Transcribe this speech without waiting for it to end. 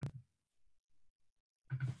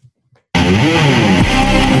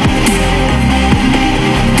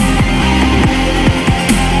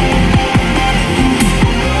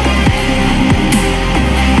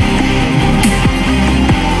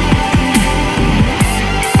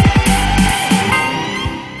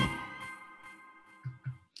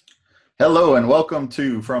Hello and welcome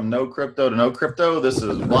to From No Crypto to No Crypto. This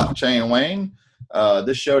is Blockchain Wayne.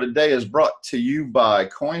 This show today is brought to you by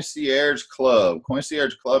Concierge Club.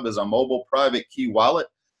 Concierge Club is a mobile private key wallet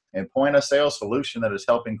and point of sale solution that is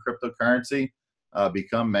helping cryptocurrency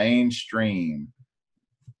become mainstream.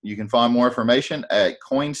 You can find more information at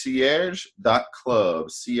coincierge.club,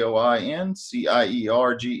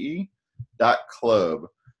 COINCIERGE.club.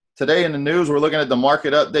 Today in the news, we're looking at the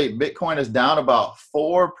market update. Bitcoin is down about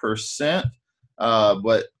 4%,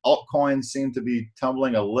 but altcoins seem to be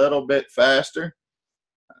tumbling a little bit faster.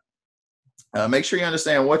 Make sure you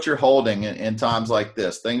understand what you're holding in times like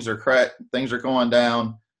this. Things are going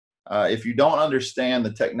down. If you don't understand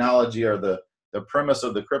the technology or the premise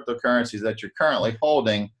of the cryptocurrencies that you're currently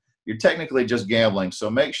holding, you're technically just gambling.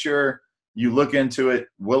 So make sure you look into it.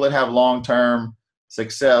 Will it have long-term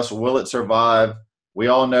success? Will it survive? We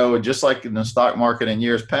all know, just like in the stock market in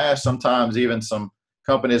years past, sometimes even some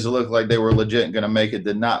companies that look like they were legit going to make it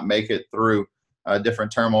did not make it through different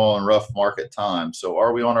turmoil and rough market times. So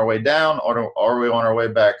are we on our way down or are we on our way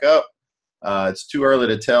back up? It's too early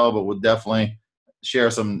to tell, but we'll definitely share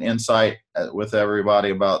some insight with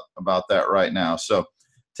everybody about that right now. So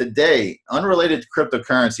today, unrelated to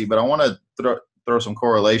cryptocurrency, but I want to throw some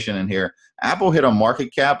correlation in here. Apple hit a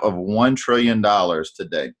market cap of $1 trillion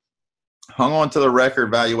today. Hung on to the record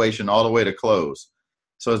valuation all the way to close.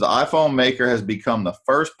 So as the iPhone maker has become the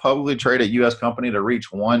first publicly traded U.S. company to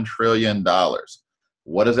reach $1 trillion.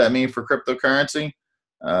 What does that mean for cryptocurrency?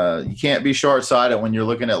 You can't be short-sighted when you're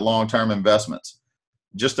looking at long-term investments.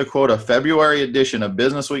 Just to quote a February edition of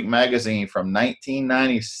Businessweek magazine from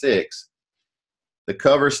 1996, the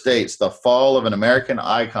cover states the fall of an American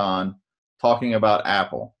icon, talking about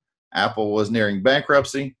Apple. Apple was nearing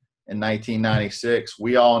bankruptcy in 1996.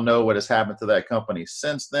 We all know what has happened to that company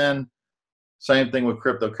since then. Same thing with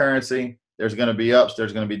cryptocurrency. There's going to be ups,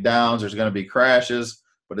 there's going to be downs, there's going to be crashes.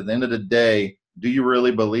 But at the end of the day, do you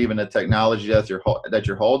really believe in the technology that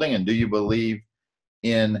you're holding, and do you believe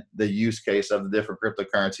in the use case of the different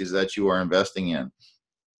cryptocurrencies that you are investing in?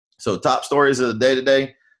 So top stories of the day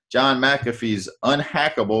today: John McAfee's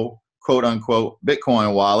unhackable, quote unquote,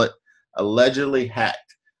 Bitcoin wallet allegedly hacked.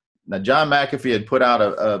 Now, John McAfee had put out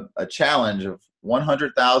a challenge of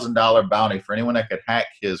 $100,000 bounty for anyone that could hack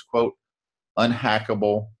his, quote,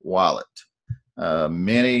 unhackable wallet.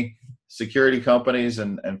 Many security companies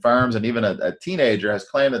and firms, and even a teenager has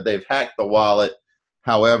claimed that they've hacked the wallet.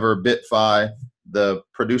 However, BitFi, the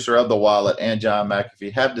producer of the wallet, and John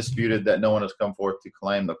McAfee have disputed that. No one has come forth to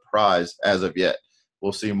claim the prize as of yet.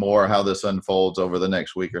 We'll see more how this unfolds over the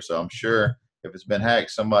next week or so. I'm sure if it's been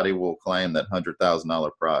hacked, somebody will claim that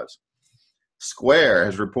 $100,000 prize. Square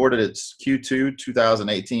has reported its Q2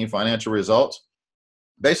 2018 financial results,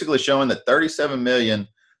 basically showing that $37 million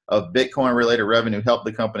of Bitcoin-related revenue helped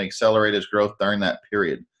the company accelerate its growth during that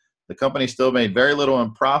period. The company still made very little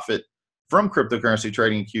in profit from cryptocurrency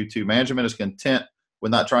trading in Q2. Management is content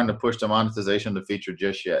with not trying to push the monetization of the feature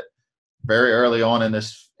just yet. Very early on in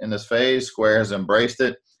this phase, Square has embraced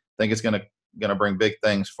it. I think it's going to bring big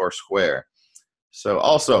things for Square. So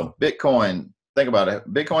also, Bitcoin, think about it.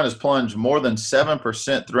 Bitcoin has plunged more than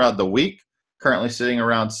 7% throughout the week, currently sitting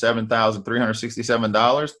around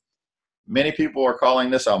 $7,367. Many people are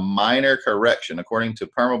calling this a minor correction, according to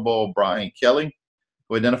Permabull Brian Kelly,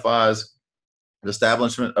 who identifies the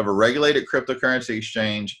establishment of a regulated cryptocurrency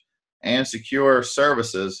exchange and secure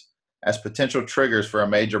services as potential triggers for a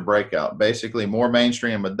major breakout. Basically, more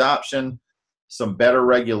mainstream adoption, some better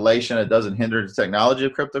regulation that doesn't hinder the technology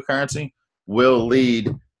of cryptocurrency will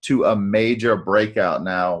lead to a major breakout.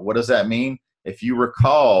 Now, what does that mean? If you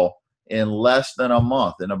recall, in less than a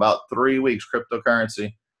month, in about 3 weeks,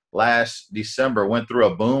 cryptocurrency last December went through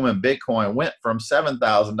a boom, and Bitcoin went from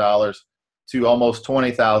 $7,000 to almost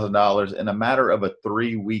 $20,000 in a matter of a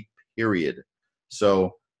 3-week period.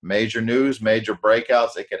 So major news, major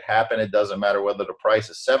breakouts. It could happen. It doesn't matter whether the price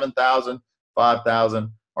is $7,000,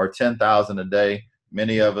 $5,000, or $10,000 a day.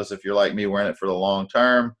 Many of us, if you're like me, we're in it for the long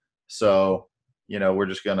term. So, we're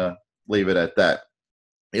just going to leave it at that.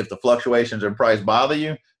 If the fluctuations in price bother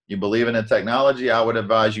you, you believe in the technology, I would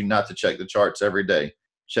advise you not to check the charts every day.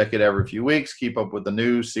 Check it every few weeks, keep up with the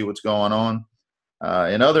news, see what's going on.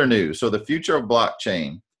 In other news, so the future of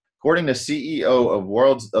blockchain. According to CEO of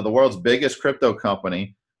the world's biggest crypto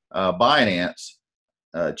company, Binance,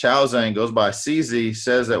 Chao Zhang, goes by CZ,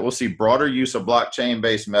 says that we'll see broader use of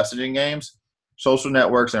blockchain-based messaging games, social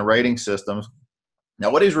networks, and rating systems. Now,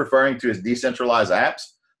 what he's referring to is decentralized apps,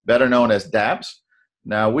 better known as dApps.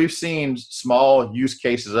 Now, we've seen small use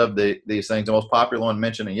cases of these things. The most popular one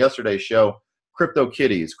mentioned in yesterday's show,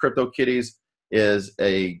 CryptoKitties. CryptoKitties is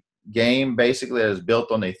a game basically that is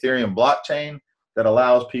built on the Ethereum blockchain that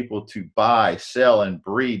allows people to buy, sell, and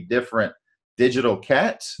breed different digital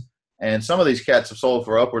cats. And some of these cats have sold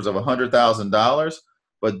for upwards of $100,000,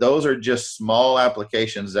 but those are just small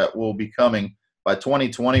applications that will be coming by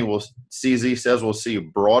 2020. CZ says we'll see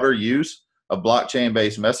broader use of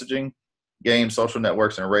blockchain-based messaging, games, social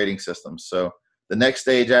networks, and rating systems. So the next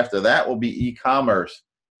stage after that will be e-commerce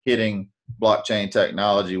hitting blockchain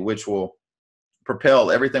technology, which will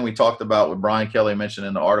propel everything we talked about, what Brian Kelly mentioned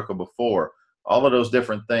in the article before, all of those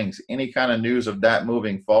different things. Any kind of news of that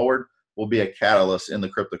moving forward will be a catalyst in the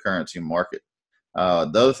cryptocurrency market. The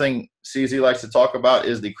other thing CZ likes to talk about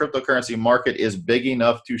is the cryptocurrency market is big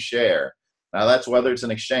enough to share. Now, that's whether it's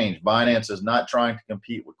an exchange. Binance is not trying to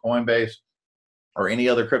compete with Coinbase or any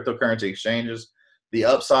other cryptocurrency exchanges. The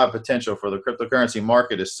upside potential for the cryptocurrency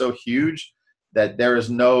market is so huge that there is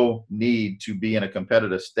no need to be in a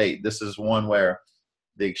competitive state. This is one where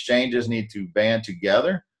the exchanges need to band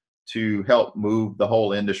together to help move the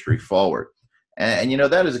whole industry forward. And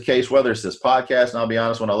that is the case, whether it's this podcast, and I'll be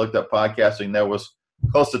honest, when I looked up podcasting, there was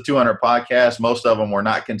close to 200 podcasts. Most of them were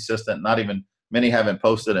not consistent, not even many haven't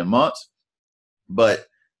posted in months. But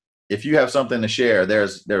if you have something to share,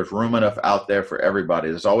 there's room enough out there for everybody.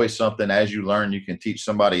 There's always something, as you learn, you can teach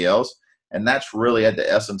somebody else. And that's really at the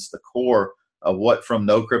essence, the core of what From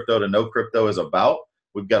No Crypto to No Crypto is about.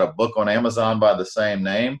 We've got a book on Amazon by the same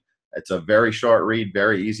name. It's a very short read,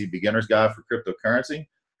 very easy beginner's guide for cryptocurrency.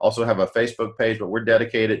 Also have a Facebook page, but we're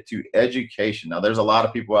dedicated to education. Now, there's a lot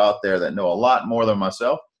of people out there that know a lot more than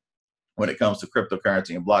myself when it comes to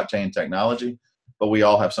cryptocurrency and blockchain technology, but we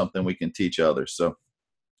all have something we can teach others. So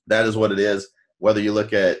that is what it is. Whether you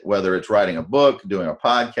look at whether it's writing a book, doing a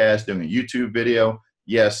podcast, doing a YouTube video,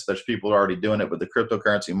 yes, there's people already doing it, but the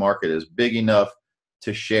cryptocurrency market is big enough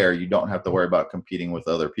to share. You don't have to worry about competing with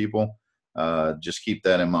other people. Just keep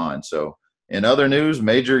that in mind. So in other news,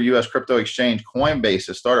 major U.S. crypto exchange Coinbase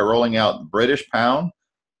has started rolling out British pound,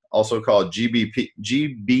 also called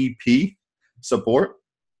GBP support,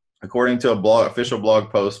 according to a official blog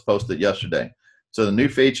post posted yesterday. So the new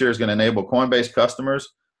feature is going to enable Coinbase customers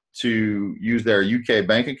to use their UK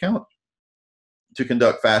bank account to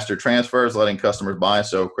conduct faster transfers, letting customers buy and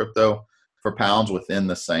sell crypto for pounds within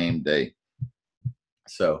the same day.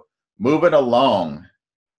 So moving along.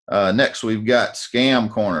 Next, we've got Scam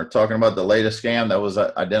Corner, talking about the latest scam that was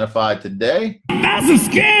identified today. That's a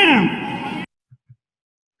scam!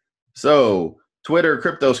 So, Twitter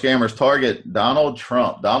crypto scammers target Donald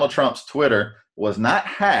Trump. Donald Trump's Twitter was not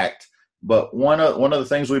hacked, but one of the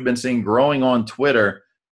things we've been seeing growing on Twitter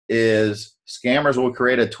is scammers will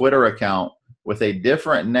create a Twitter account with a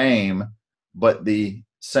different name, but the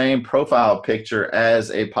same profile picture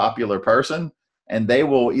as a popular person. And they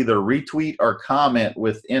will either retweet or comment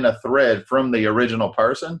within a thread from the original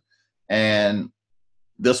person. And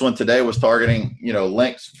this one today was targeting,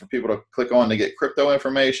 links for people to click on to get crypto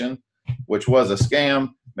information, which was a scam.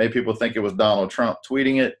 Made people think it was Donald Trump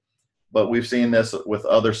tweeting it. But we've seen this with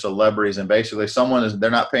other celebrities. And basically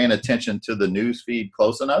they're not paying attention to the news feed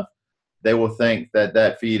close enough. They will think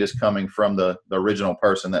that feed is coming from the original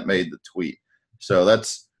person that made the tweet. So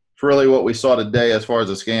that's really what we saw today as far as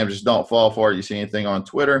the scam. Just don't fall for it. You see anything on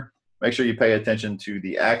Twitter, make sure you pay attention to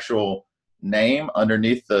the actual name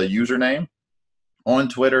underneath the username on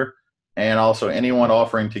Twitter, and also anyone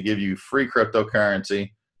offering to give you free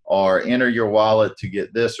cryptocurrency or enter your wallet to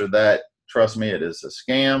get this or that. Trust me, it is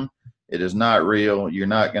a scam. It is not real. You're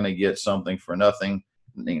not going to get something for nothing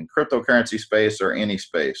in cryptocurrency space or any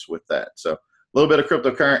space with that. So a little bit of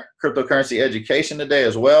cryptocurrency education today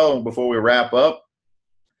as well before we wrap up.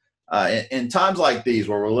 In times like these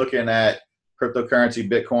where we're looking at cryptocurrency,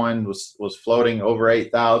 Bitcoin was floating over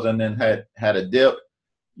 8,000 and had a dip.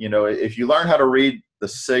 If you learn how to read the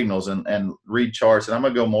signals and read charts, and I'm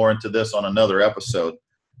going to go more into this on another episode,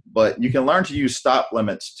 but you can learn to use stop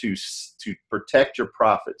limits to protect your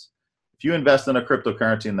profits. If you invest in a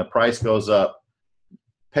cryptocurrency and the price goes up,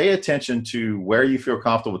 pay attention to where you feel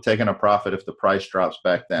comfortable taking a profit if the price drops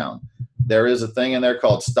back down. There is a thing in there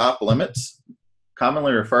called stop limits,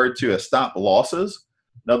 commonly referred to as stop losses.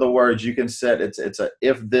 In other words, you can set it's a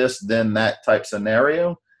if this then that type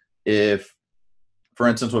scenario. If, for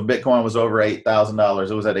instance, when Bitcoin was over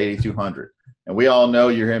 $8,000, it was at 8,200, and we all know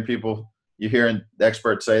you're hearing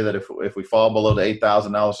experts say that if we fall below the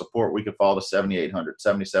 $8,000 support, we could fall to 7,800,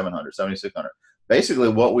 7,700, 7,600. Basically,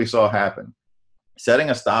 what we saw happen,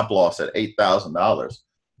 setting a stop loss at $8,000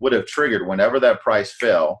 would have triggered whenever that price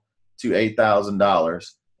fell to $8,000.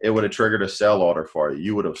 It would have triggered a sell order for you.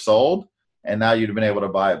 You would have sold, and now you'd have been able to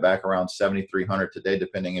buy it back around 7,300 today,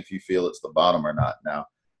 depending if you feel it's the bottom or not. Now,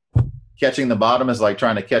 catching the bottom is like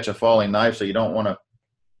trying to catch a falling knife, so you don't want to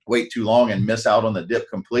wait too long and miss out on the dip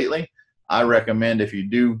completely. I recommend if you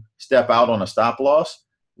do step out on a stop loss,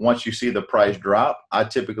 once you see the price drop, I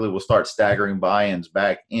typically will start staggering buy-ins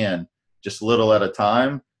back in just little at a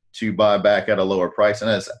time to buy back at a lower price. And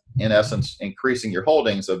that's, in essence, increasing your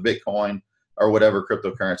holdings of Bitcoin or whatever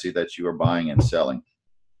cryptocurrency that you are buying and selling.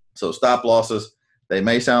 So stop losses, they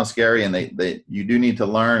may sound scary, and you do need to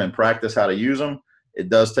learn and practice how to use them. It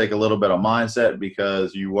does take a little bit of mindset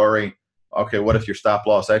because you worry, okay, what if your stop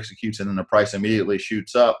loss executes and then the price immediately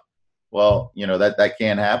shoots up? Well, that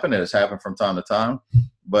can happen. It has happened from time to time.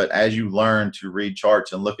 But as you learn to read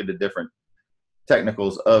charts and look at the different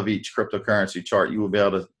technicals of each cryptocurrency chart, you will be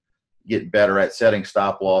able to get better at setting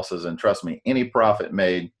stop losses. And trust me, any profit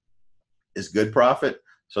made is good profit.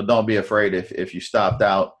 So don't be afraid if you stopped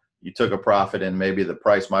out, you took a profit, and maybe the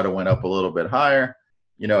price might have went up a little bit higher.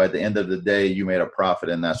 At the end of the day, you made a profit,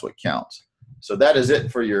 and that's what counts. So that is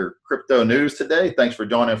it for your crypto news today. Thanks for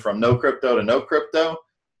joining from No Crypto to No Crypto.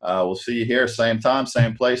 We'll see you here, same time,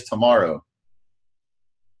 same place tomorrow.